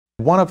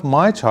One of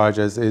my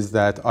charges is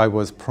that I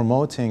was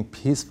promoting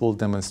peaceful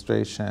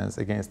demonstrations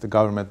against the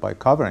government by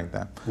covering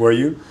them. Were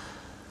you?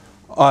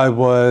 I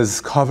was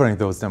covering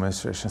those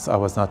demonstrations. I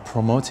was not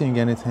promoting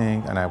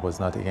anything, and I was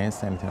not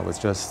against anything. I was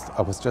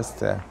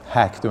just a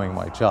hack doing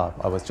my job.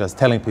 I was just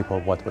telling people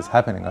what was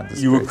happening on the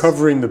streets. You were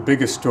covering the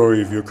biggest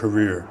story of your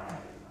career.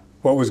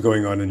 What was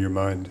going on in your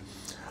mind?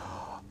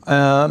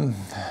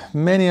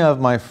 Many of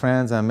my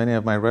friends and many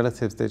of my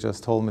relatives, they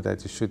just told me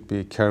that you should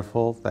be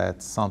careful,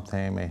 that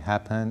something may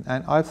happen.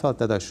 And I thought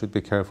that I should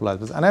be careful.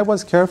 And I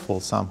was careful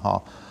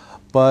somehow.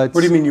 But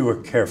what do you mean you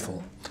were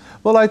careful?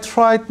 Well, I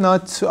tried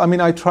not to,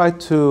 I tried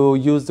to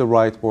use the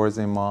right words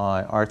in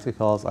my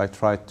articles. I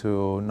tried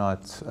to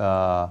not,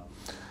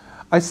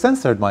 I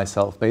censored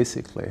myself,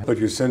 basically. But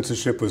your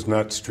censorship was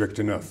not strict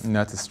enough.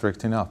 Not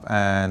strict enough.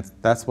 And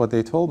that's what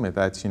they told me,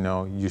 that,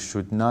 you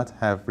should not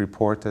have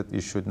reported, you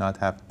should not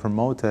have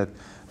promoted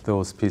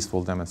those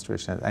peaceful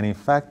demonstrations. And in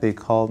fact, they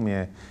called me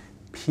a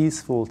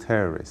peaceful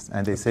terrorist.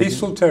 And they said,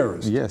 peaceful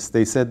terrorist? Yes,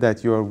 they said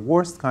that you're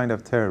worst kind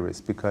of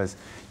terrorist because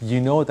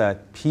you know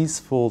that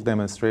peaceful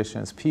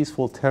demonstrations,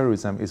 peaceful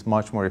terrorism is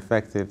much more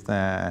effective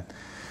than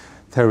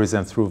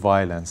terrorism through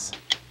violence.